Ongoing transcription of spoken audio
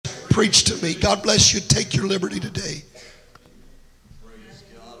preach to me. God bless you. Take your liberty today. Praise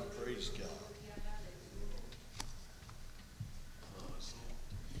God. Praise God.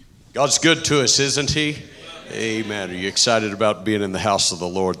 God's good to us, isn't He? Amen. Are you excited about being in the house of the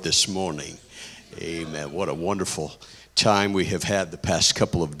Lord this morning? Amen. What a wonderful time we have had the past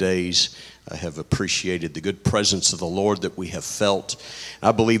couple of days. I have appreciated the good presence of the Lord that we have felt.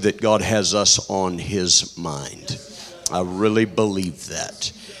 I believe that God has us on His mind. I really believe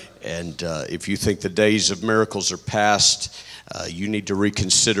that. And if you think the days of miracles are past, you need to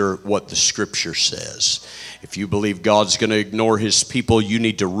reconsider what the Scripture says. If you believe God's going to ignore His people, you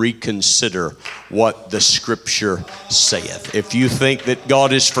need to reconsider what the Scripture saith. If you think that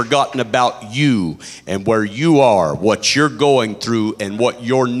God has forgotten about you and where you are, what you're going through and what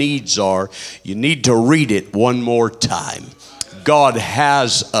your needs are, you need to read it one more time. God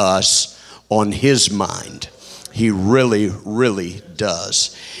has us on His mind. He really, really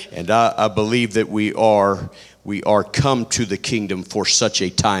does. And I believe that we are come to the kingdom for such a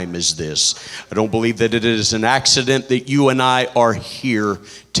time as this. I don't believe that it is an accident that you and I are here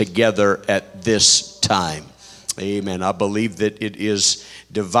together at this time. Amen. I believe that it is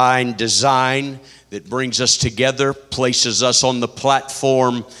divine design that brings us together, places us on the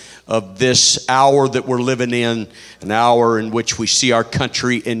platform of this hour that we're living in, an hour in which we see our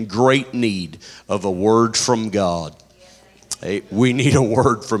country in great need of a word from God. Hey, we need a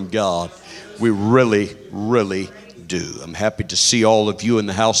word from God. We really, really do. I'm happy to see all of you in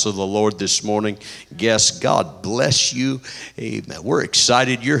the house of the Lord this morning. Guests, God bless you. Amen. We're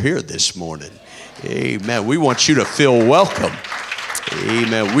excited you're here this morning. Amen. We want you to feel welcome.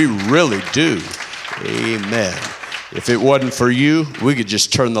 Amen. We really do. Amen. If it wasn't for you, we could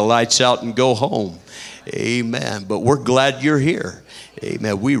just turn the lights out and go home. Amen. But we're glad you're here.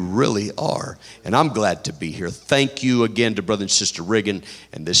 Amen. We really are. And I'm glad to be here. Thank you again to Brother and Sister Riggin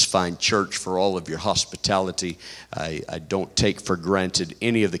and this fine church for all of your hospitality. I don't take for granted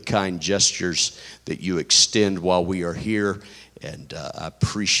any of the kind gestures that you extend while we are here. And I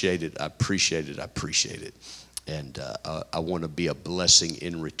appreciate it. I appreciate it. I appreciate it. And I want to be a blessing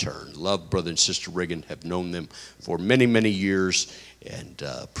in return. Love Brother and Sister Riggin. Have known them for many, many years. And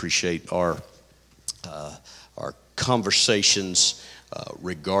appreciate our conversations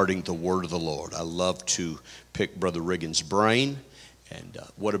regarding the word of the Lord. I love to pick Brother Riggin's brain. And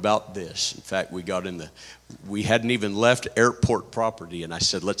what about this? In fact, we hadn't even left airport property, and I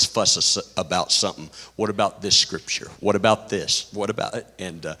said, let's fuss about something. What about this scripture? What about this? What about it?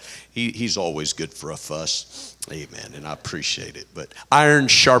 And he's always good for a fuss. Amen. And I appreciate it. But iron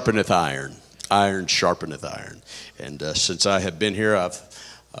sharpeneth iron. Iron sharpeneth iron. And since I have been here, I've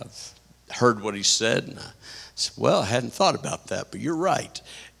heard what he said, and I said, well, I hadn't thought about that, but you're right.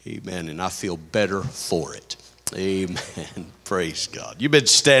 Amen. And I feel better for it. Amen. Praise God. You've been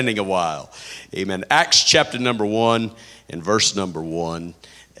standing a while. Amen. Acts chapter number 1 and verse number 1.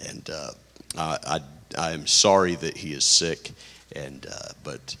 And I am sorry that he is sick. And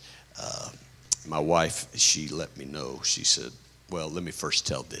but my wife, she let me know. She said, well, let me first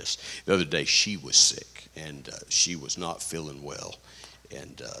tell this. The other day she was sick and she was not feeling well.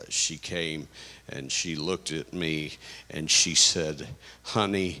 And she came and she looked at me and she said,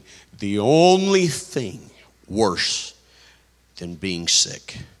 honey, the only thing worse than being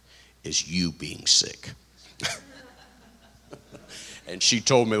sick is you being sick. And she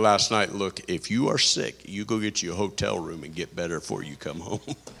told me last night, look, if you are sick, you go get you a hotel room and get better before you come home.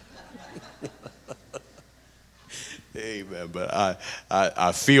 Amen. But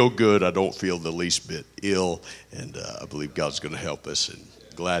I feel good. I don't feel the least bit ill. And I believe God's going to help us. And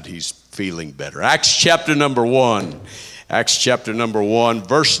glad he's feeling better. Acts chapter number 1. Acts chapter number 1.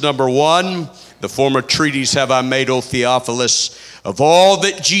 Verse number 1. The former treatise have I made, O Theophilus, of all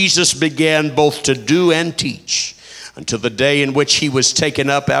that Jesus began both to do and teach, until the day in which he was taken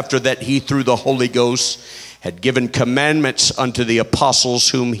up, after that he through the Holy Ghost had given commandments unto the apostles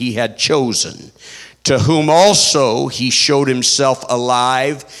whom he had chosen, to whom also he showed himself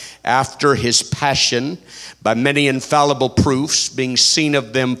alive after his passion by many infallible proofs, being seen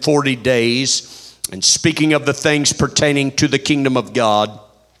of them 40 days, and speaking of the things pertaining to the kingdom of God.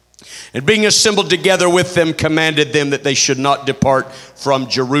 And being assembled together with them, commanded them that they should not depart from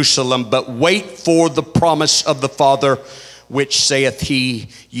Jerusalem, but wait for the promise of the Father, which saith he,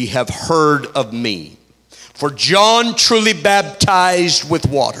 ye have heard of me. For John truly baptized with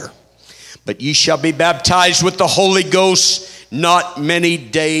water, but ye shall be baptized with the Holy Ghost not many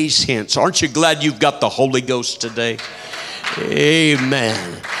days hence. Aren't you glad you've got the Holy Ghost today?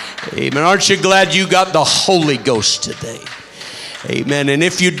 Amen. Amen. Aren't you glad you got the Holy Ghost today? Amen. And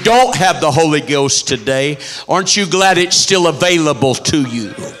if you don't have the Holy Ghost today, aren't you glad it's still available to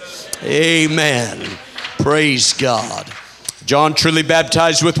you? Amen. Praise God. John truly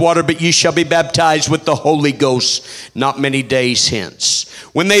baptized with water, but ye shall be baptized with the Holy Ghost not many days hence.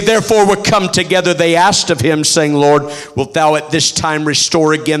 When they therefore were come together, they asked of him, saying, Lord, wilt thou at this time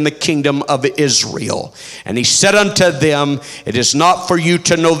restore again the kingdom of Israel? And he said unto them, it is not for you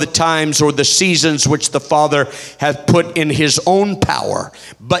to know the times or the seasons which the Father hath put in his own power,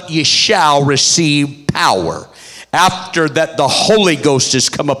 but ye shall receive power after that the Holy Ghost is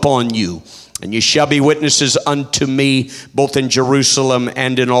come upon you. And ye shall be witnesses unto me, both in Jerusalem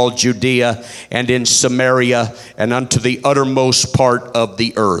and in all Judea and in Samaria and unto the uttermost part of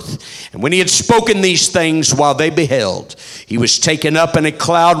the earth. And when he had spoken these things while they beheld, he was taken up, and a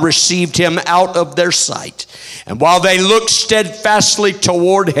cloud received him out of their sight. And while they looked steadfastly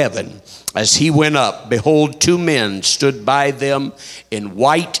toward heaven, as he went up, behold, two men stood by them in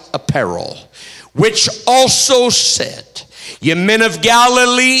white apparel, which also said, Ye men of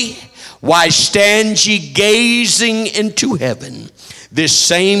Galilee, why stand ye gazing into heaven? This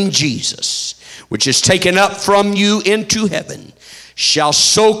same Jesus, which is taken up from you into heaven, shall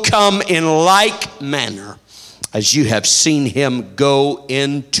so come in like manner as you have seen him go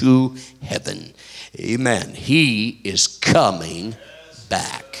into heaven. Amen. He is coming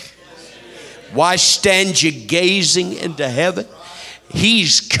back. Why stand ye gazing into heaven?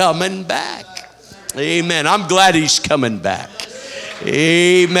 He's coming back. Amen. I'm glad he's coming back.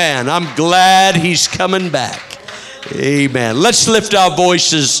 Amen. I'm glad he's coming back. Amen. Let's lift our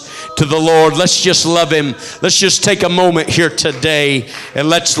voices to the Lord. Let's just love him. Let's just take a moment here today and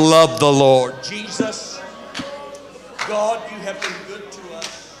let's love the Lord. Jesus, God, you have been good to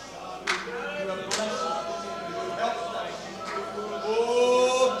us. You have blessed us. You have helped us.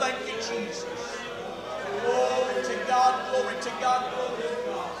 Oh, thank you, Jesus. Glory to God, glory to God, glory to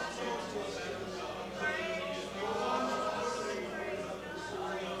God.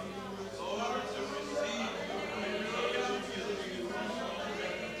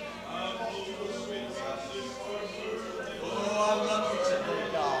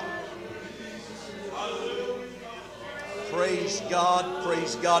 Praise God,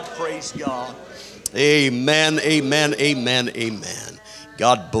 praise God, praise God. Amen, amen, amen, amen.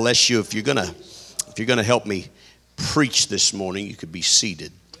 God bless you. If you're gonna help me preach this morning, you could be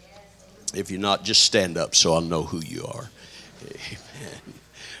seated. If you're not, just stand up so I'll know who you are. Amen.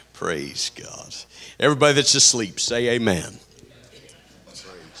 Praise God. Everybody that's asleep, say amen.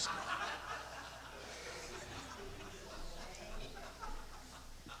 Praise God.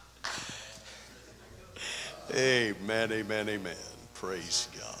 Amen, amen, amen. Praise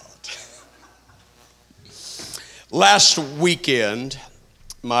God. Last weekend,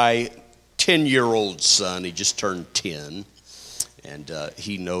 my 10-year-old son, he just turned 10, and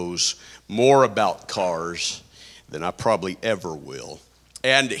he knows more about cars than I probably ever will.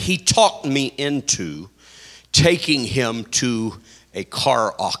 And he talked me into taking him to a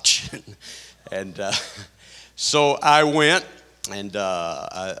car auction. And so I went. And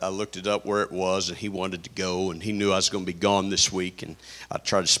I looked it up where it was, and he wanted to go, and he knew I was going to be gone this week, and I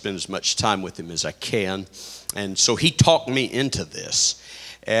tried to spend as much time with him as I can. And so he talked me into this,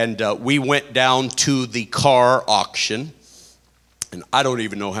 and we went down to the car auction, and I don't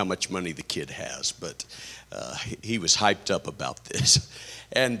even know how much money the kid has, but he was hyped up about this.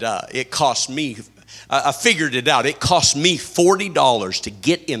 And it cost me, I figured it out, it cost me $40 to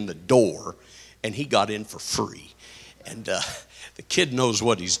get in the door, and he got in for free. And the kid knows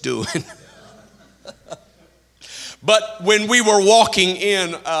what he's doing. But when we were walking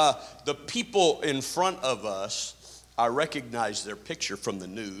in, the people in front of us, I recognized their picture from the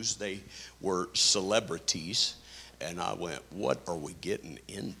news. They were celebrities. And I went, what are we getting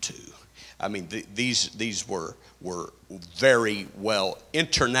into? I mean, these were very well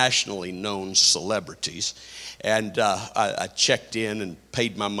internationally known celebrities. And I checked in and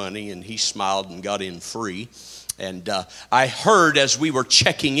paid my money, and he smiled and got in free. And I heard, as we were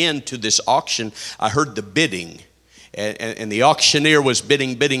checking into this auction, I heard the bidding. And the auctioneer was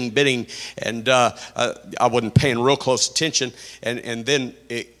bidding. And I wasn't paying real close attention. And then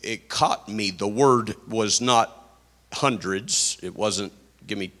it caught me. The word was not hundreds. It wasn't,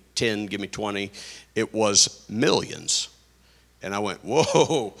 give me 10, give me 20. It was millions. And I went,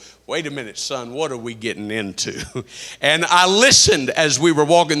 whoa, wait a minute, son, what are we getting into? And I listened as we were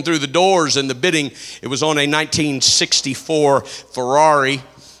walking through the doors and the bidding. It was on a 1964 Ferrari,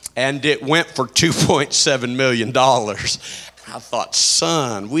 and it went for $2.7 million. I thought,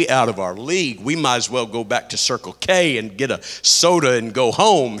 son, we out of our league. We might as well go back to Circle K and get a soda and go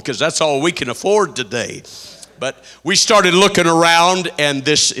home, because that's all we can afford today. But we started looking around, and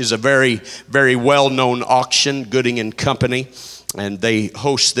this is a very, very well-known auction, Gooding and Company. And they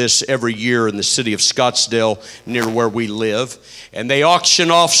host this every year in the city of Scottsdale near where we live. And they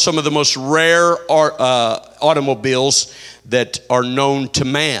auction off some of the most rare automobiles that are known to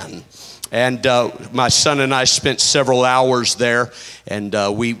man. And my son and I spent several hours there, and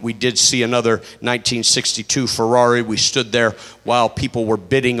we did see another 1962 Ferrari. We stood there while people were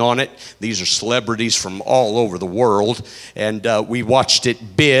bidding on it. These are celebrities from all over the world, and we watched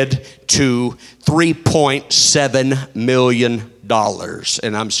it bid to $3.7 million.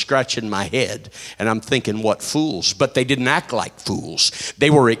 And I'm scratching my head, and I'm thinking, what fools? But they didn't act like fools. They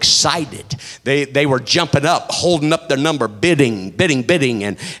were excited. They were jumping up, holding up their number, bidding, and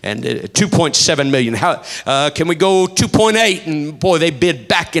 2.7 million. How can we go 2.8? And boy, they bid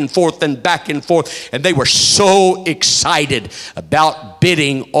back and forth, and they were so excited about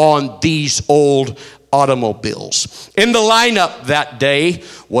bidding on these old automobiles. In the lineup that day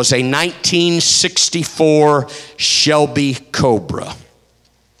was a 1964 Shelby Cobra.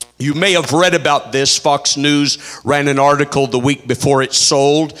 You may have read about this. Fox News ran an article the week before it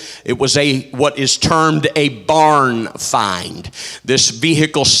sold. It was what is termed a barn find. This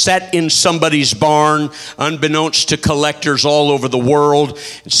vehicle sat in somebody's barn, unbeknownst to collectors all over the world.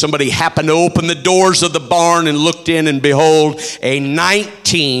 And somebody happened to open the doors of the barn and looked in, and behold, a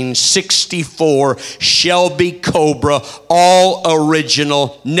 1964 Shelby Cobra, all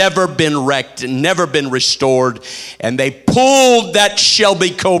original, never been wrecked, never been restored. And they pulled that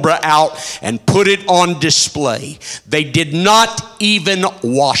Shelby Cobra out and put it on display. They did not even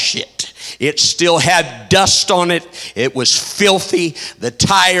wash it. It still had dust on it. It was filthy. The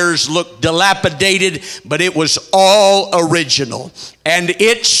tires looked dilapidated, but it was all original. And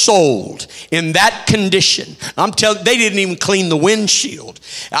it sold in that condition. I'm telling, they didn't even clean the windshield.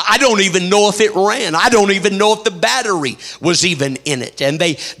 I don't even know if it ran. I don't even know if the battery was even in it. And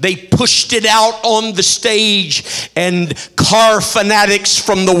they pushed it out on the stage, and car fanatics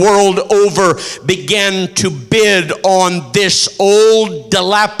from the world over began to bid on this old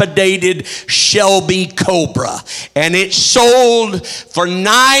dilapidated Shelby Cobra. And it sold for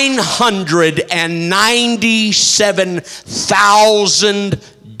 $997,000.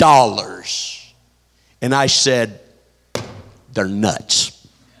 And I said, they're nuts.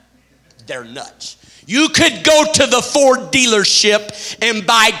 They're nuts. You could go to the Ford dealership and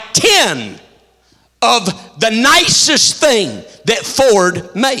buy 10 of the nicest thing that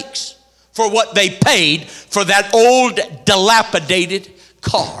Ford makes for what they paid for that old dilapidated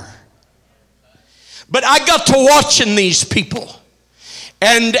car. But I got to watching these people.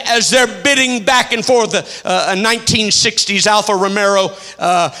 And as they're bidding back and forth, a 1960s Alfa Romero,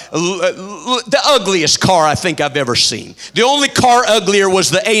 the ugliest car I think I've ever seen. The only car uglier was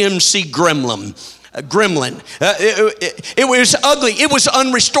the AMC Gremlin. It was ugly. It was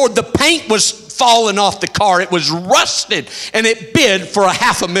unrestored. The paint was falling off the car. It was rusted, and it bid for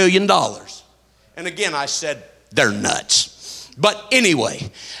 $500,000. And again, I said, they're nuts. But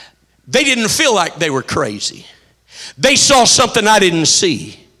anyway, they didn't feel like they were crazy. They saw something I didn't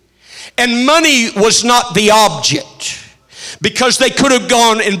see. And money was not the object, because they could have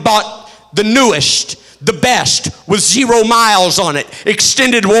gone and bought the newest, the best, with 0 miles on it,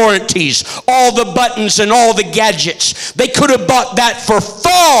 extended warranties, all the buttons and all the gadgets. They could have bought that for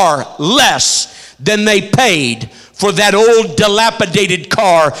far less than they paid for that old dilapidated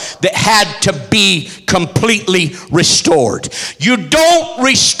car that had to be completely restored. You don't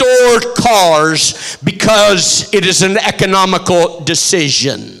restore cars because it is an economical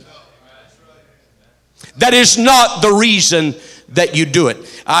decision. That is not the reason that you do it.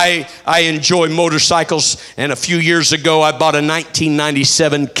 I enjoy motorcycles, and a few years ago I bought a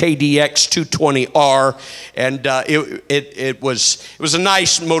 1997 KDX 220R, and it was a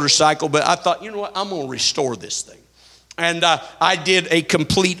nice motorcycle, but I thought, you know what, I'm going to restore this thing. And I did a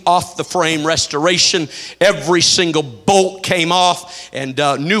complete off-the-frame restoration. Every single bolt came off, and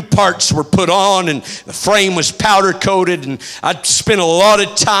new parts were put on, and the frame was powder-coated. And I spent a lot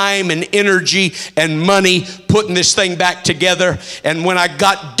of time and energy and money putting this thing back together. And when I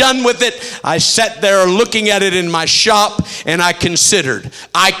got done with it, I sat there looking at it in my shop, and I considered,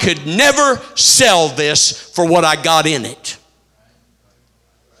 I could never sell this for what I got in it.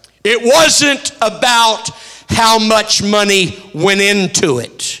 It wasn't about how much money went into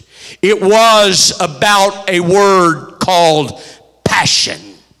it. It was about a word called passion.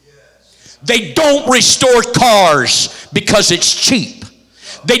 They don't restore cars because it's cheap.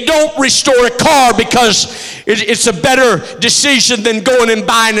 They don't restore a car because it's a better decision than going and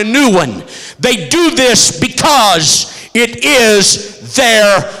buying a new one. They do this because it is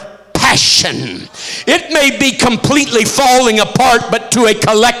their passion. It may be completely falling apart, but to a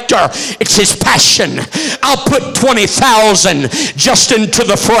collector, it's his passion. I'll put 20,000 just into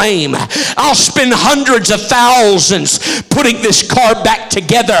the frame. I'll spend hundreds of thousands putting this car back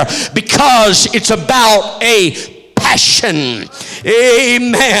together because it's about a passion.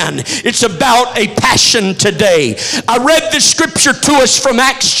 Amen. It's about a passion today. I read the scripture to us from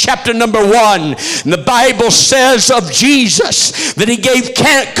Acts chapter number 1. And the Bible says of Jesus that he gave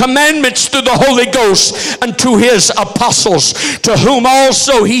commandments through the Holy Ghost unto his apostles, to whom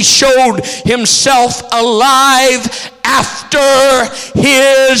also he showed himself alive after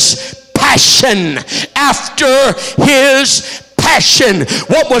his passion. After his passion.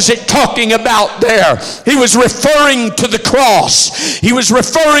 What was it talking about there? He was referring to the cross. He was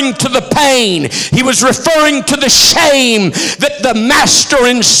referring to the pain. He was referring to the shame that the Master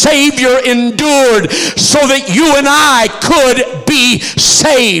and Savior endured so that you and I could be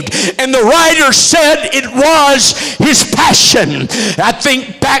saved. And the writer said it was his passion. I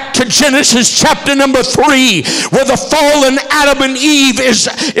think back to Genesis chapter number 3 where the fallen Adam and Eve is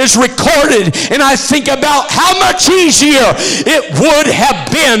recorded, and I think about how much easier it would have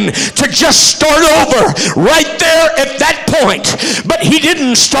been to just start over right there at that point. But he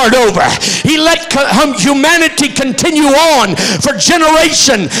didn't start over. He let humanity continue on for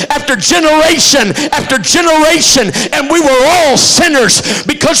generation after generation after generation, and we were all sinners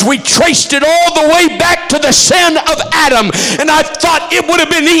because we traced it all the way back to the sin of Adam. And I thought it would have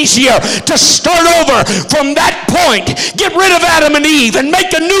been easier to start over from that point, get rid of Adam and Eve and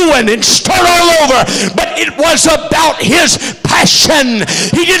make a new one and start all over. But it was about his passion.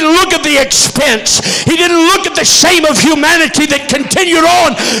 He didn't look at the expense. He didn't look at the shame of humanity that continued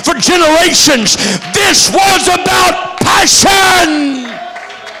on for generations. This was about passion.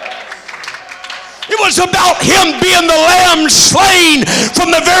 It was about him being the lamb slain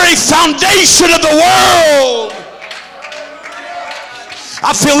from the very foundation of the world.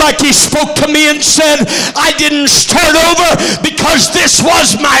 I feel like he spoke to me and said, I didn't start over because this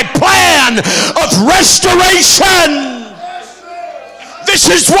was my plan of restoration. This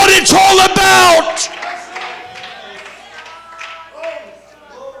is what it's all about.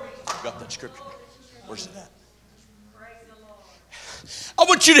 Got that scripture? Where's it at? I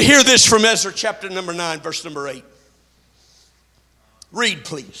want you to hear this from Ezra chapter number 9, verse number 8. Read,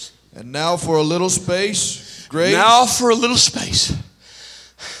 please. And now for a little space, grace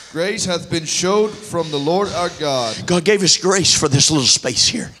hath been showed from the Lord our God. God gave us grace for this little space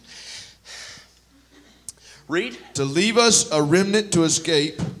here. Read. To leave us a remnant to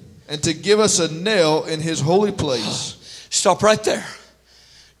escape, and to give us a nail in his holy place. Stop right there.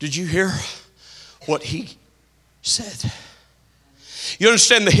 Did you hear what he said? You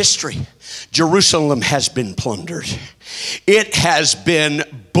understand the history. Jerusalem has been plundered. It has been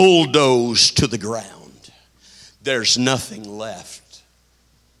bulldozed to the ground. There's nothing left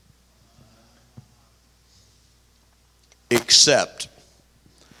except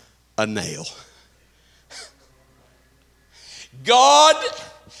a nail. God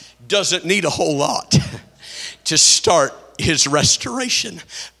doesn't need a whole lot to start his restoration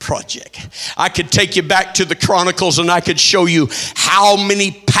project. I could take you back to the Chronicles and I could show you how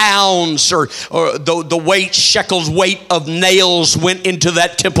many pounds or the weight, shekels weight of nails went into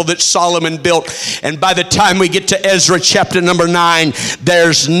that temple that Solomon built. And by the time we get to Ezra chapter number 9,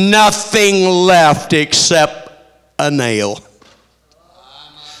 there's nothing left except a nail.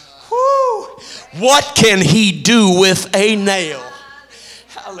 Woo. What can he do with a nail?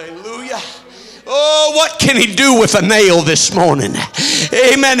 Hallelujah. Oh, what can he do with a nail this morning?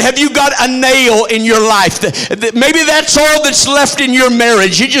 Amen. Have you got a nail in your life? Maybe that's all that's left in your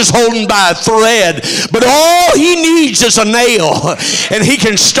marriage. You're just holding by a thread. But all he needs is a nail. And he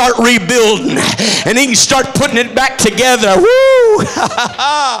can start rebuilding. And he can start putting it back together. Woo!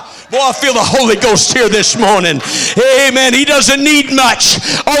 Boy, I feel the Holy Ghost here this morning. Amen. He doesn't need much.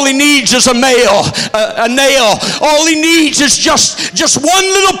 All he needs is a nail. All he needs is just one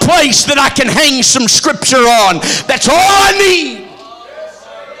little place that I can hang some scripture on. That's all I need.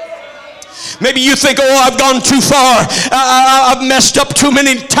 Maybe you think, oh, I've gone too far. I've messed up too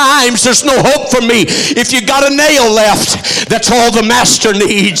many times. There's no hope for me. If you got a nail left, that's all the master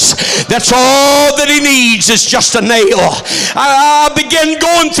needs. That's all that he needs is just a nail. I began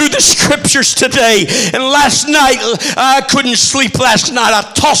going through the scriptures today. And last night, I couldn't sleep last night. I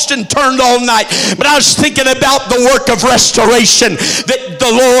tossed and turned all night. But I was thinking about the work of restoration that the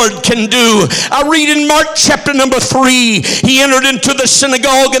Lord can do. I read in Mark chapter number 3, he entered into the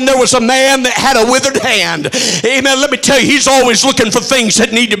synagogue and there was a man that had a withered hand. Amen. Let me tell you, he's always looking for things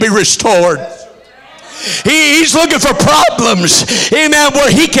that need to be restored. He's looking for problems, amen, where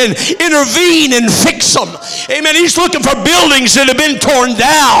he can intervene and fix them. Amen. He's looking for buildings that have been torn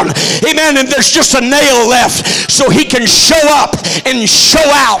down, amen, and there's just a nail left so he can show up and show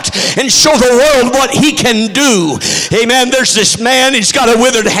out and show the world what he can do. Amen. There's this man, he's got a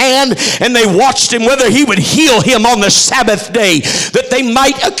withered hand, and they watched him whether he would heal him on the Sabbath day, that they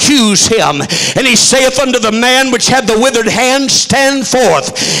might accuse him. And he saith unto the man which had the withered hand, stand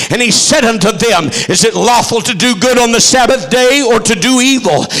forth. And he said unto them, is it lawful to do good on the Sabbath day, or to do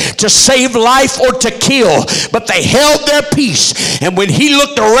evil, to save life or to kill? But they held their peace. And when he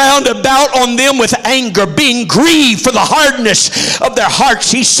looked around about on them with anger, being grieved for the hardness of their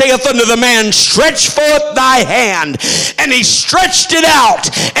hearts, he saith unto the man, stretch forth thy hand. And he stretched it out,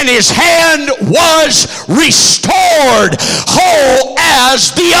 and his hand was restored, whole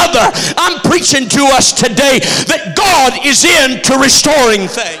as the other. I'm preaching to us today that God is into restoring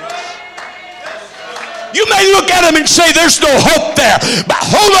things. You may look at him and say there's no hope there, but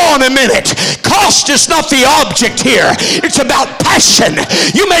hold on a minute. Cost is not the object here. It's about passion.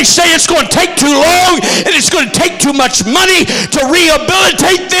 You may say it's going to take too long and it's going to take too much money to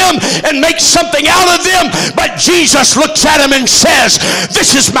rehabilitate them and make something out of them, but Jesus looks at him and says,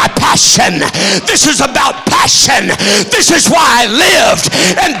 this is my passion. This is about passion. This is why I lived,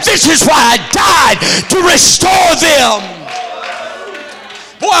 and this is why I died, to restore them.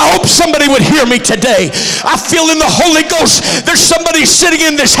 Boy, I hope somebody would hear me today. I feel in the Holy Ghost there's somebody sitting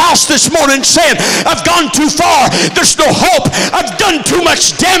in this house this morning saying, I've gone too far. There's no hope. I've done too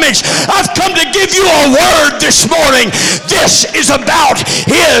much damage. I've come to give you a word this morning. This is about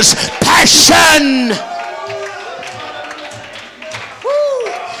his passion.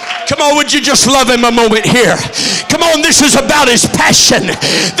 Come on, would you just love him a moment here? Come on, this is about his passion.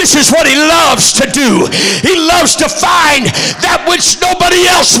 This is what he loves to do. He loves to find that which nobody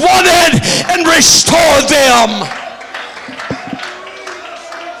else wanted and restore them.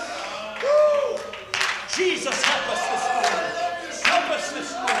 Jesus, help us this morning. Help us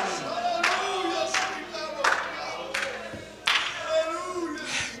this morning.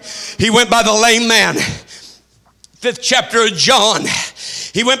 He went by the lame man. 5th chapter of John.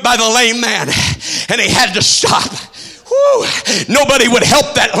 He went by the lame man, and he had to stop. Woo. Nobody would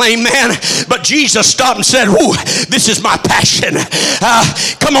help that lame man, but Jesus stopped and said, woo, this is my passion.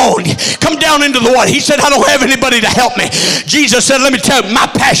 Come on, come down into the water. He said, I don't have anybody to help me. Jesus said, let me tell you, my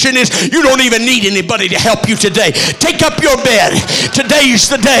passion is you don't even need anybody to help you today. Take up your bed. Today's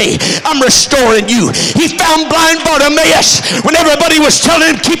the day. I'm restoring you. He found blind Bartimaeus when everybody was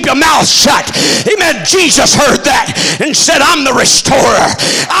telling him, keep your mouth shut. Amen. Jesus heard that and said, I'm the restorer.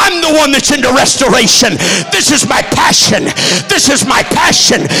 I'm the one that's into restoration. This is my passion. This is my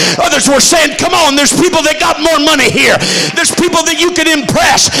passion. Others were saying, come on, there's people that got more money here. There's people that you can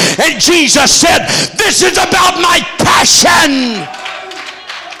impress. And Jesus said, this is about my passion.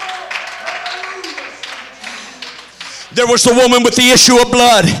 There was the woman with the issue of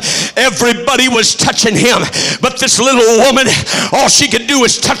blood. Everybody was touching him. But this little woman, all she could do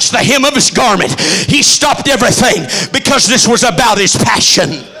was touch the hem of his garment. He stopped everything because this was about his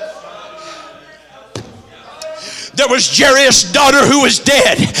passion. There was Jairus' daughter who was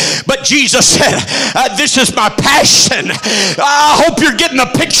dead, but Jesus said, this is my passion. I hope you're getting a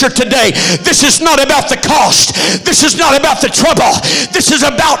picture today. This is not about the cost. This is not about the trouble. This is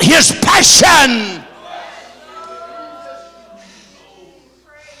about his passion.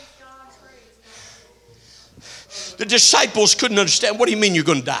 The disciples couldn't understand. What do you mean you're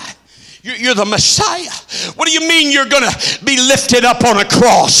going to die? You're the Messiah. What do you mean you're going to be lifted up on a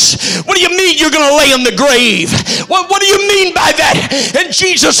cross? What do you mean you're going to lay in the grave? What do you mean by that? And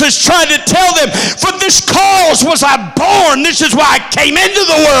Jesus is trying to tell them, for this cause was I born. This is why I came into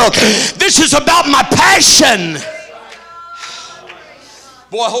the world. This is about my passion.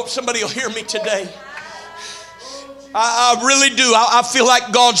 Boy, I hope somebody will hear me today. I really do. I feel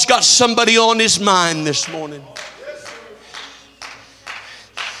like God's got somebody on his mind this morning.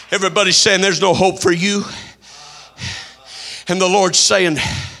 Everybody's saying there's no hope for you. And the Lord's saying,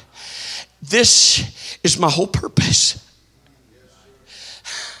 this is my whole purpose.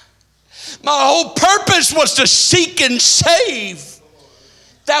 My whole purpose was to seek and save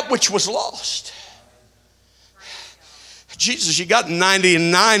that which was lost. Jesus, you got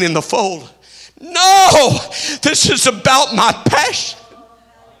 99 in the fold. No, this is about my passion.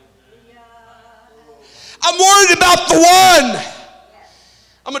 I'm worried about the one.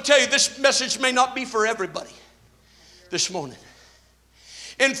 I'm going to tell you, this message may not be for everybody this morning.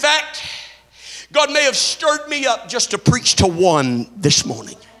 In fact, God may have stirred me up just to preach to one this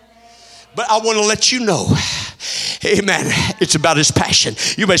morning. But I want to let you know, Amen. It's about his passion.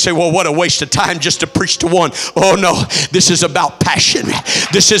 You may say, well, what a waste of time just to preach to one. Oh no, this is about passion.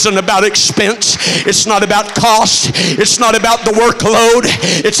 This isn't about expense. It's not about cost. It's not about the workload.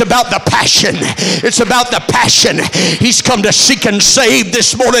 It's about the passion. It's about the passion. He's come to seek and save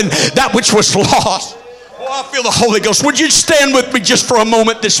this morning that which was lost. Oh, I feel the Holy Ghost. Would you stand with me just for a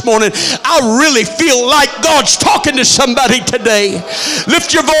moment this morning? I really feel like God's talking to somebody today. Lift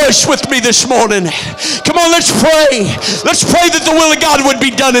your voice with me this morning. Come on, let's pray. Let's pray that the will of God would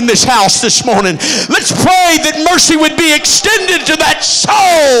be done in this house this morning. Let's pray that mercy would be extended to that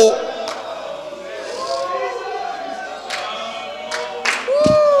soul.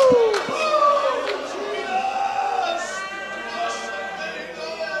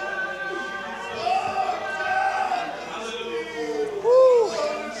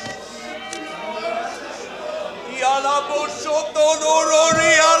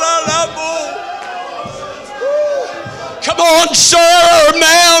 Come on, sir or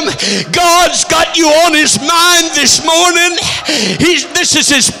ma'am. God's got you on his mind this morning. This is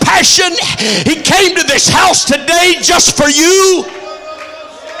his passion. He came to this house today just for you.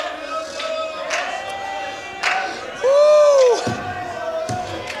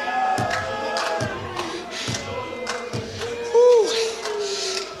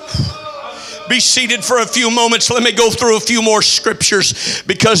 Be seated for a few moments. Let me go through a few more scriptures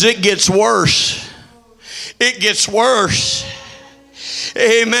because it gets worse. It gets worse.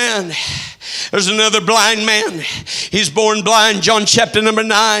 Amen. There's another blind man. He's born blind, John chapter number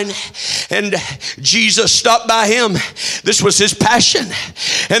 9. And Jesus stopped by him. This was his passion.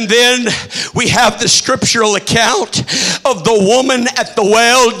 And then we have the scriptural account of the woman at the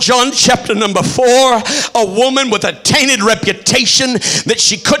well, John chapter number 4. A woman with a tainted reputation that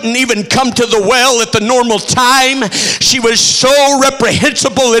she couldn't even come to the well at the normal time. She was so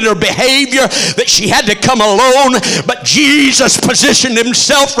reprehensible in her behavior that she had to come alone. But Jesus positioned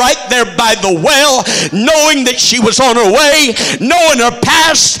himself right there by the well, knowing that she was on her way, knowing her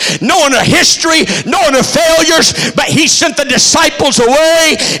past, knowing her history, knowing her failures. But he sent the disciples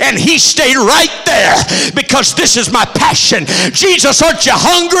away and he stayed right there because this is my passion. Jesus, aren't you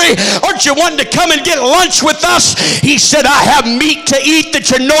hungry? Aren't you wanting to come and get lunch with us? He said, I have meat to eat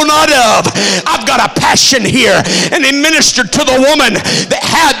that you know not of. I've got a passion here. And he ministered to the woman that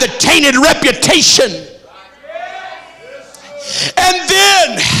had the tainted reputation. And then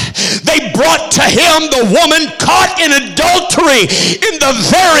they brought to him the woman caught in adultery in the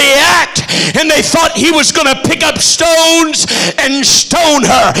very act. And they thought he was going to pick up stones and stone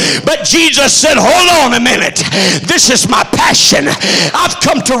her. But Jesus said, hold on a minute. This is my passion. I've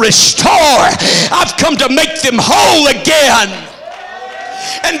come to restore. I've come to make them whole again.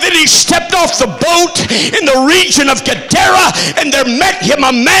 And then he stepped off the boat in the region of Gadara, and there met him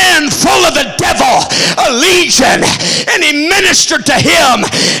a man full of the devil, a legion, and he ministered to him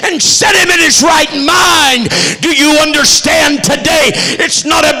and set him in his right mind. Do you understand today? It's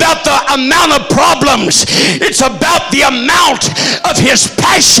not about the amount of problems. It's about the amount of his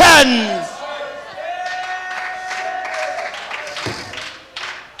passion.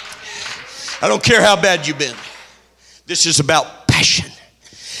 I don't care how bad you've been. This is about passion.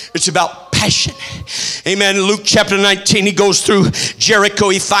 It's about passion. Amen. Luke chapter 19, he goes through Jericho.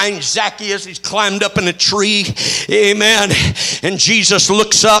 He finds Zacchaeus. He's climbed up in a tree. Amen. And Jesus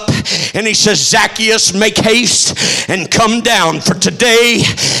looks up and he says, Zacchaeus, make haste and come down, for today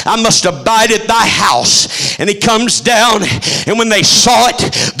I must abide at thy house. And he comes down, and when they saw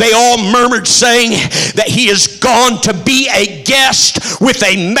it, they all murmured, saying that he is gone to be a guest with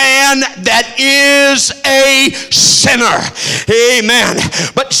a man that is a sinner. Amen.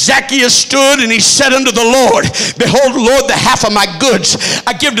 But Zacchaeus stood and he said unto the Lord, behold, Lord, the half of my goods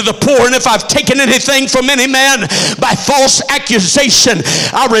I give to the poor, and if I've taken anything from any man by false accusation,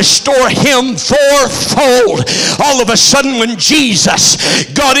 I restore him fourfold. All of a sudden, when Jesus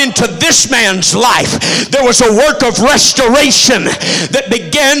got into this man's life, there was a work of restoration that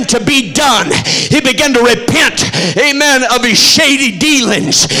began to be done. He began to repent, amen, of his shady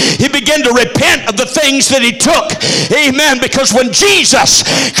dealings. He began to repent of the things that he took, amen, because when Jesus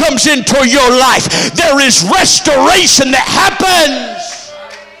comes into your life, there is restoration that happens.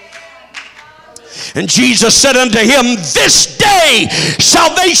 And Jesus said unto him, this day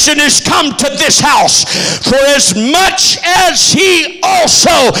salvation is come to this house, for as much as he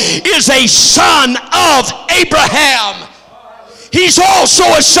also is a son of Abraham. He's also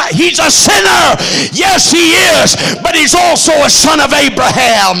he's a sinner. Yes, he is, but he's also a son of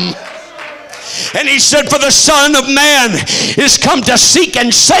Abraham. And he said, for the Son of Man is come to seek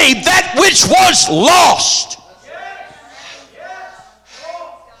and save that which was lost.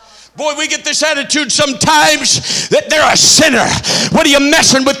 Boy, we get this attitude sometimes that they're a sinner. What are you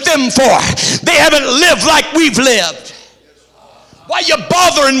messing with them for? They haven't lived like we've lived. Why are you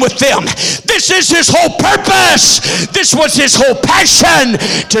bothering with them? This is his whole purpose. This was his whole passion,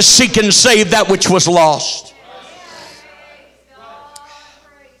 to seek and save that which was lost.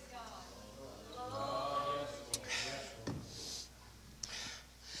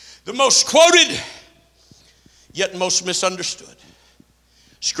 The most quoted, yet most misunderstood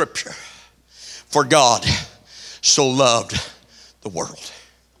scripture. For God so loved the world.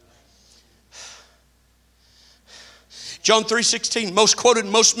 John 3:16, most quoted,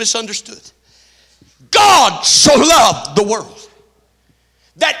 most misunderstood. God so loved the world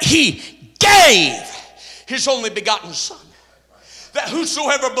that he gave his only begotten Son, that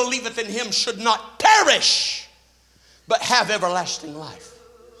whosoever believeth in him should not perish, but have everlasting life.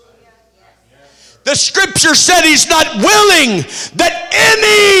 The scripture said he's not willing that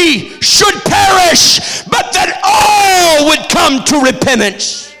any should perish, but that all would come to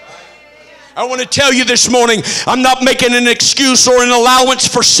repentance. I want to tell you this morning, I'm not making an excuse or an allowance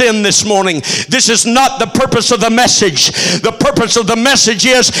for sin this morning. This is not the purpose of the message. The purpose of the message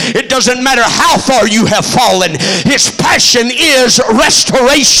is, it doesn't matter how far you have fallen. His passion is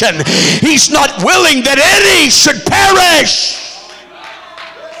restoration. He's not willing that any should perish.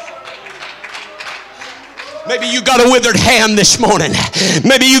 Maybe you got a withered hand this morning.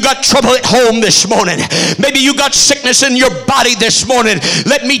 Maybe you got trouble at home this morning. Maybe you got sickness in your body this morning.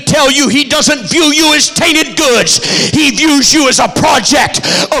 Let me tell you, he doesn't view you as tainted goods. He views you as a project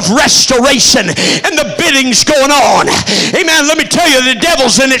of restoration, and the bidding's going on. Amen. Let me tell you, the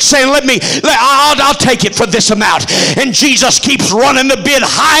devil's in it saying, I'll take it for this amount. And Jesus keeps running the bid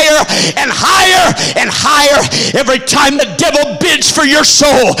higher and higher and higher. Every time the devil bids for your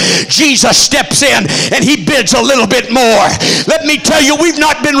soul, Jesus steps in and he bids a little bit more. Let me tell you, we've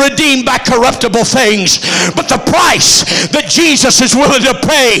not been redeemed by corruptible things, but the price that Jesus is willing to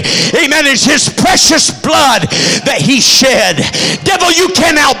pay, amen, is his precious blood that he shed. Devil, you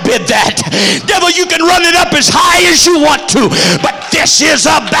can't outbid that. Devil, you can run it up as high as you want to, but this is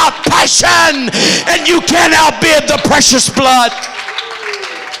about passion, and you can't outbid the precious blood.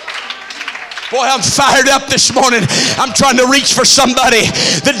 Boy, I'm fired up this morning. I'm trying to reach for somebody.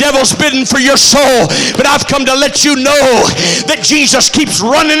 The devil's bidding for your soul, but I've come to let you know that Jesus keeps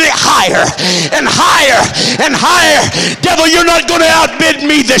running it higher and higher and higher. Devil, you're not going to outbid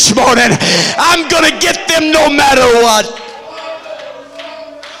me this morning. I'm going to get them no matter what.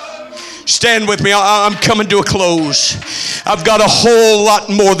 Stand with me. I'm coming to a close. I've got a whole lot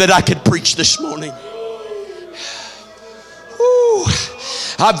more that I could preach this morning. Woo.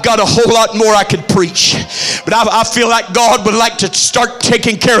 I've got a whole lot more I could preach, but I feel like God would like to start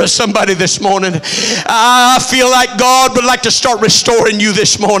taking care of somebody this morning. I feel like God would like to start restoring you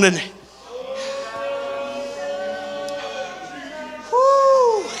this morning.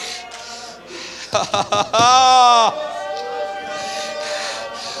 Woo.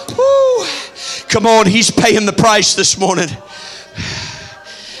 Woo. Come on, he's paying the price this morning.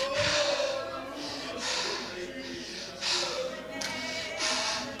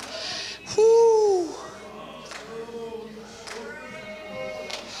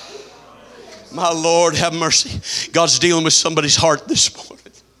 My Lord, have mercy. God's dealing with somebody's heart this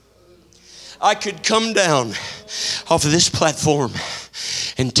morning. I could come down off of this platform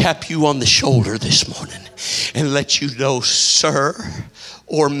and tap you on the shoulder this morning and let you know, sir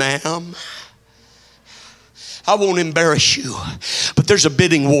or ma'am, I won't embarrass you, but there's a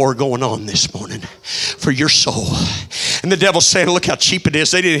bidding war going on this morning for your soul. And the devil's saying, look how cheap it is.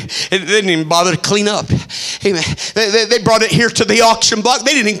 They didn't even bother to clean up. Amen. They brought it here to the auction block.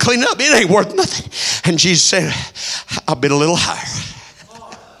 They didn't even clean up. It ain't worth nothing. And Jesus said, I'll bid a little higher.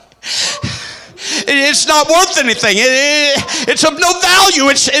 It's not worth anything. It's of no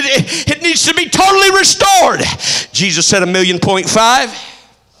value. It needs to be totally restored. Jesus said $1.5 million.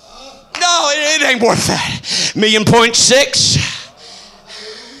 No, it ain't worth that.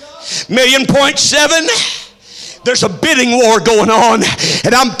 $1.6 million. $1.7 million. There's a bidding war going on,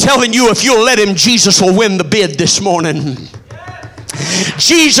 and I'm telling you, if you'll let him, Jesus will win the bid this morning.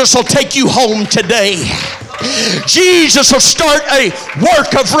 Jesus will take you home today. Jesus will start a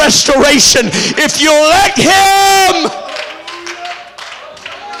work of restoration if you let him.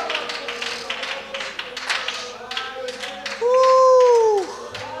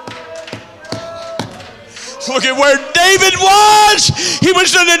 Look at where David was. He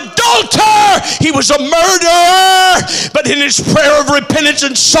was an adulterer. He was a murderer. But in his prayer of repentance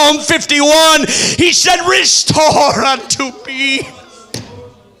in Psalm 51, he said, restore unto me.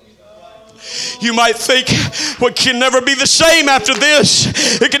 You might think, well, it can never be the same after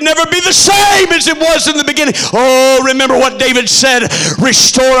this. It can never be the same as it was in the beginning. Oh, remember what David said,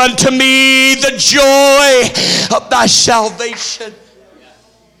 restore unto me the joy of thy salvation.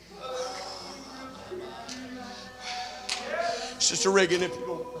 Sister Reagan, if you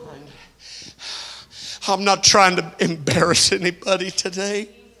don't mind, I'm not trying to embarrass anybody today,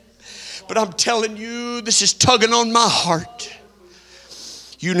 but I'm telling you, this is tugging on my heart.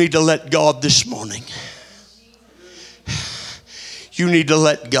 You need to let God this morning. You need to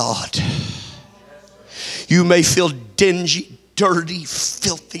let God. You may feel dingy, dirty,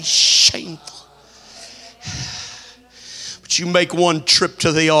 filthy, shameful, but you make one trip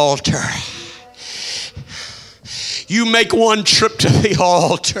to the altar. You make one trip to the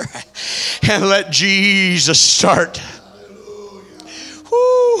altar and let Jesus start.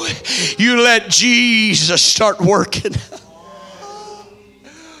 Woo. You let Jesus start working.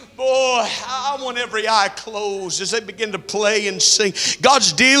 Boy, I want every eye closed as they begin to play and sing.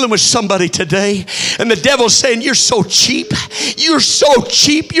 God's dealing with somebody today, and the devil's saying, you're so cheap. You're so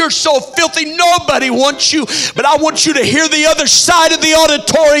cheap. You're so filthy. Nobody wants you. But I want you to hear the other side of the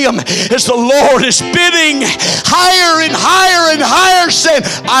auditorium as the Lord is bidding higher and higher and higher, saying,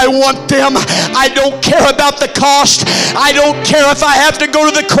 I want them. I don't care about the cost. I don't care if I have to go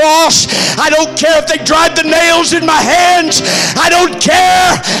to the cross. I don't care if they drive the nails in my hands. I don't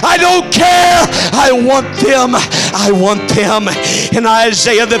care. I don't care. I want them. I want them. In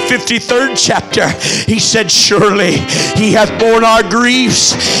Isaiah the 53rd chapter, he said, surely he hath borne our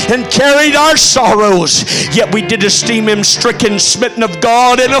griefs and carried our sorrows. Yet we did esteem him stricken, smitten of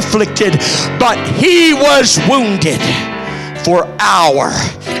God, and afflicted. But he was wounded for our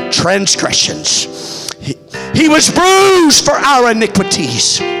transgressions. He was bruised for our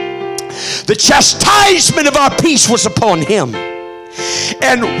iniquities. The chastisement of our peace was upon him.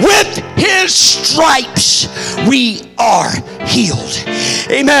 And with his stripes we are healed.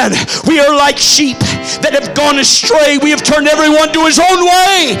 Amen. We are like sheep that have gone astray. We have turned everyone to his own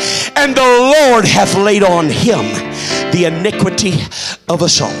way. And the Lord hath laid on him the iniquity of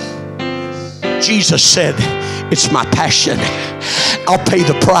us all. Jesus said, it's my passion. I'll pay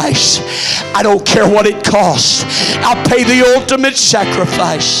the price. I don't care what it costs. I'll pay the ultimate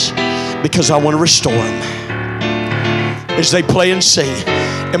sacrifice because I want to restore him. As they play and sing,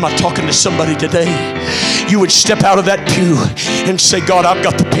 am I talking to somebody today? You would step out of that pew and say, God, I've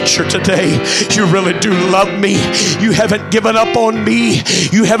got the picture today. You really do love me. You haven't given up on me.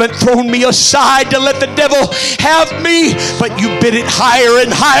 You haven't thrown me aside to let the devil have me, but you bid it higher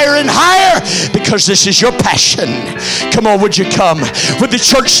and higher and higher because this is your passion. Come on, would you come? Would the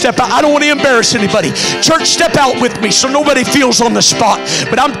church step out? I don't want to embarrass anybody. Church, step out with me so nobody feels on the spot.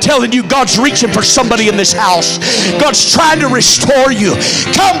 But I'm telling you, God's reaching for somebody in this house. God's trying to restore you.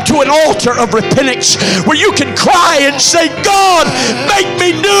 Come to an altar of repentance where you can cry and say, God, make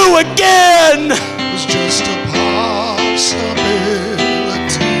me new again. It was just a possibility.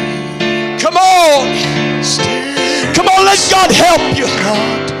 Come on. Come on, let God help you.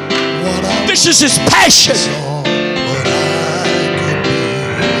 This is his passion.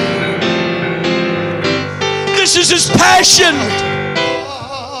 This is his passion.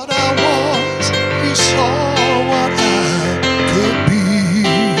 What I was, he saw what I could be.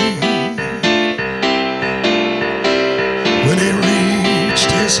 When he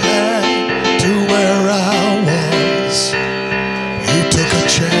reached his hand to where I was, he took a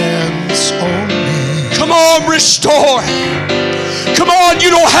chance on me. Come on, restore. Come on, you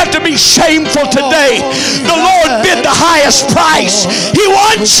don't have to be shameful today. The Lord bid the highest price. He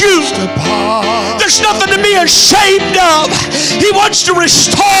wants you. There's nothing to be ashamed of. He wants to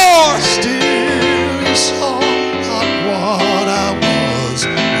restore. Still he saw not what I was,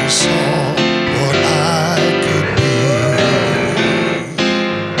 he saw what I could be.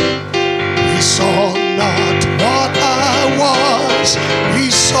 He saw not what I was, he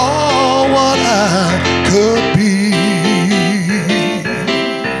saw what I could be.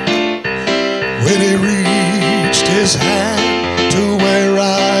 When he reached his hand to where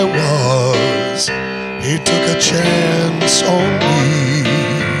I was, he took a chance on me.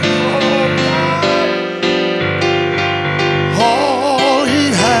 All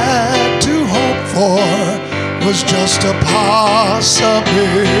he had to hope for was just a possibility.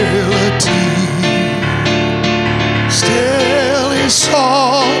 Still he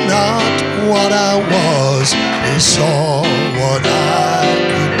saw not what I was, he saw what I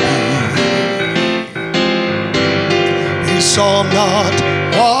could be. He saw not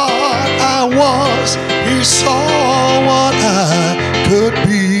what I was, he saw what I could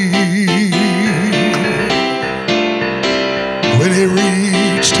be. When he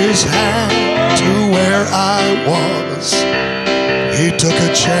reached his hand was, he took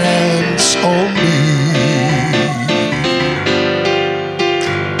a chance on me.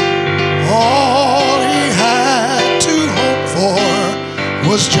 All he had to hope for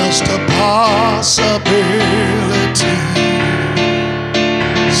was just a possibility.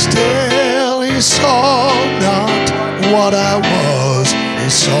 Still he saw not what I was, he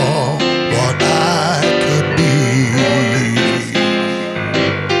saw what I could be.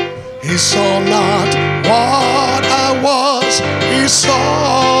 He saw not what I was, he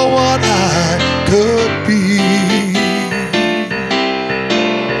saw what I could be.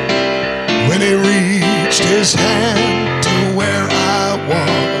 When he reached his hand to where I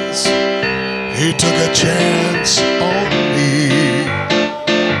was, he took a chance on me.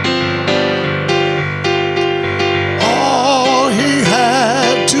 All he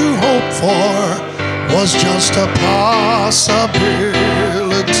had to hope for was just a possibility.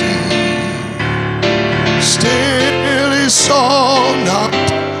 Still he saw not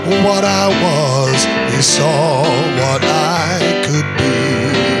what I was, he saw what I could be.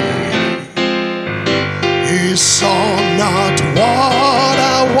 He saw not what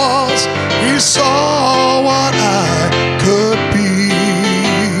I was, he saw what I could be.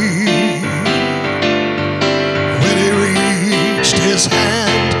 When he reached his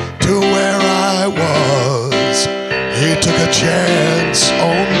hand to where I was, he took a chance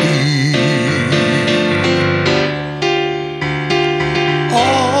on me.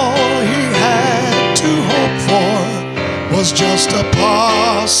 All he had to hope for was just a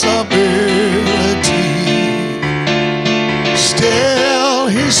possibility. Still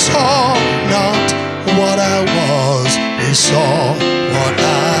he saw not what I was, he saw what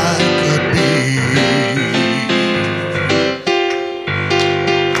I could be.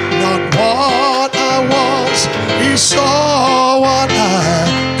 Not what I was, he saw what I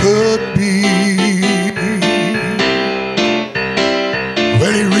could be.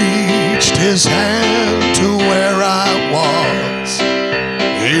 When he reached his hand to where I was,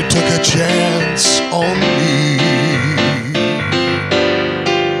 he took a chance on me.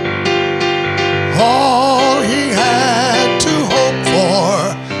 All he had to hope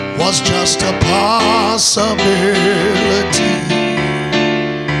for was just a possibility.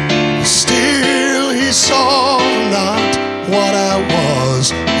 Still he saw not what I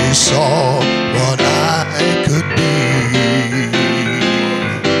was, he saw what I could be.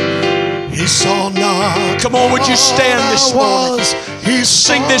 He saw not. Come on, would you stand this morning? He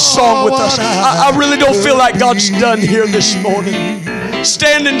Sing this song with us. I really don't feel like God's done here this morning.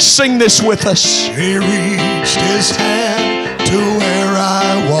 Stand and sing this with us. He reached his hand to where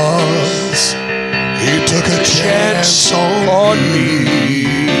I was. He took a chance on me.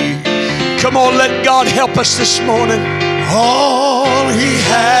 Come on, let God help us this morning. All he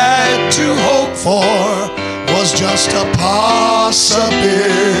had to hope for was just a possibility.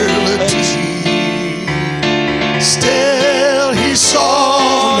 Still he saw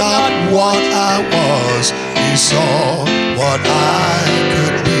not what I was, he saw what I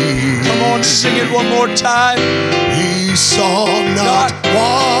could be. Come on, sing it one more time. He saw not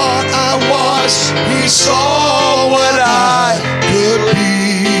what I was, he saw what I could be.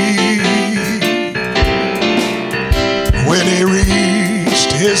 When he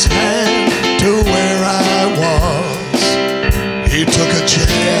reached his hand to where I was, he took a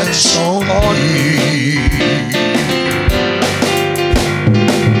chance on me.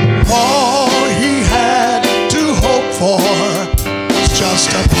 All he had to hope for was just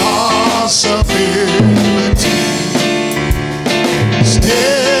a possibility.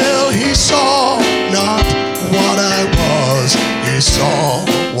 Still he saw not what I was, he saw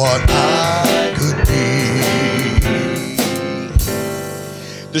what I could be.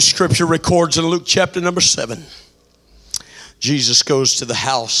 The scripture records in Luke chapter number 7. Jesus goes to the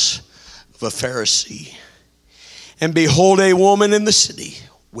house of a Pharisee. And behold, a woman in the city,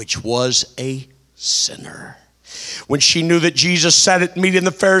 which was a sinner, when she knew that Jesus sat at meat in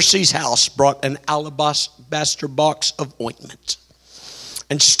the Pharisee's house, brought an alabaster box of ointment,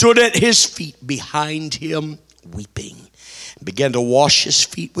 and stood at his feet behind him, weeping, and began to wash his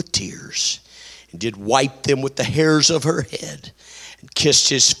feet with tears, and did wipe them with the hairs of her head, and kissed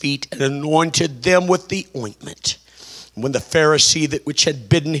his feet, and anointed them with the ointment. When the Pharisee that which had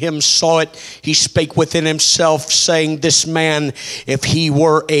bidden him saw it, he spake within himself, saying, This man, if he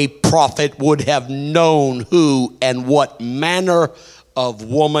were a prophet, would have known who and what manner of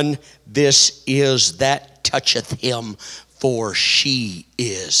woman this is that toucheth him, for she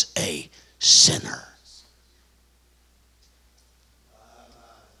is a sinner.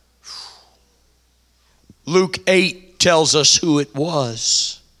 Luke 8 tells us who it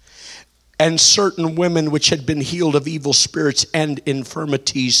was. and certain women which had been healed of evil spirits and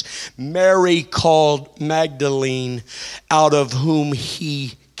infirmities. Mary called Magdalene, out of whom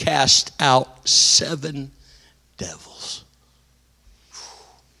he cast out 7 devils.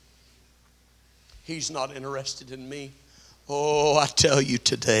 He's not interested in me. Oh, I tell you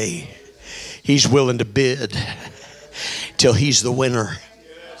today, he's willing to bid till he's the winner.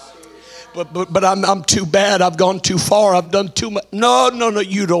 But I'm too bad. I've gone too far. I've done too much. No,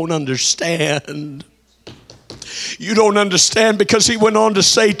 you don't understand. You don't understand, because he went on to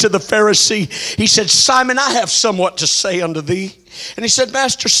say to the Pharisee, he said, Simon, I have somewhat to say unto thee. And he said,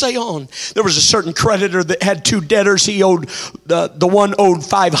 Master, say on. There was a certain creditor that had 2 debtors. He owed, the one owed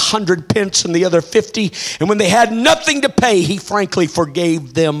 500 pence and the other 50. And when they had nothing to pay, he frankly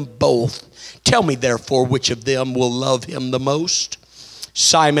forgave them both. Tell me therefore, which of them will love him the most?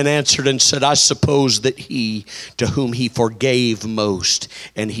 Simon answered and said, I suppose that he to whom he forgave most.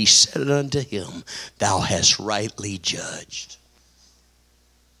 And he said unto him, Thou hast rightly judged.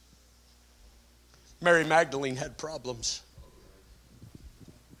 Mary Magdalene had problems.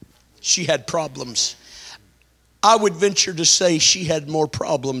 She had problems. I would venture to say she had more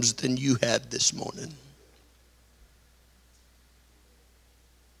problems than you had this morning.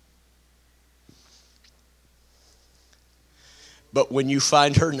 But when you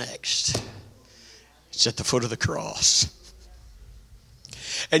find her next, it's at the foot of the cross.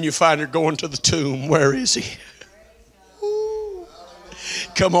 And you find her going to the tomb. Where is he? Ooh.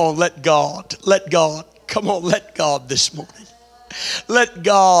 Come on, let God. Come on, let God this morning. Let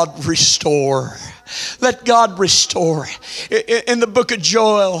God restore. Let God restore. In the book of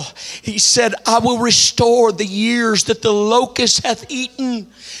Joel, he said, I will restore the years that the locust hath eaten.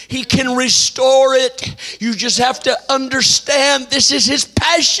 He can restore it. You just have to understand this is his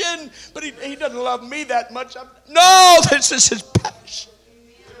passion. But he doesn't love me that much. No, this is his passion.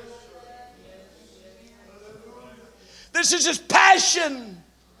 This is his passion.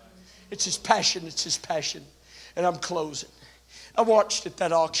 It's his passion. It's his passion. And I'm closing. I watched at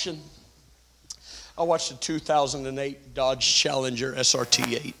that auction. I watched a 2008 Dodge Challenger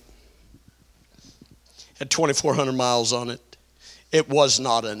SRT8. Had 2,400 miles on it. It was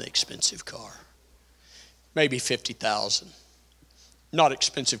not an expensive car. Maybe $50,000. Not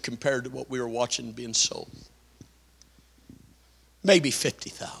expensive compared to what we were watching being sold. Maybe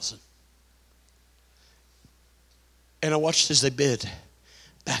 $50,000. And I watched as they bid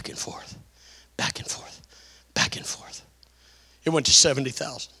back and forth, back and forth, back and forth. It went to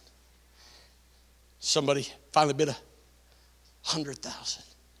 $70,000. Somebody finally bid $100,000.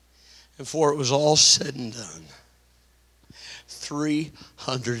 And before it was all said and done,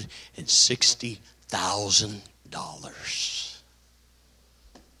 $360,000.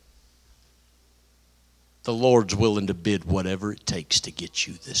 The Lord's willing to bid whatever it takes to get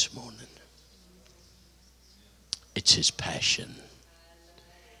you this morning. It's his passion.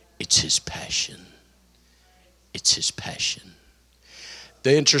 It's his passion. It's his passion.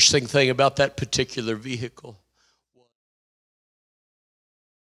 The interesting thing about that particular vehicle,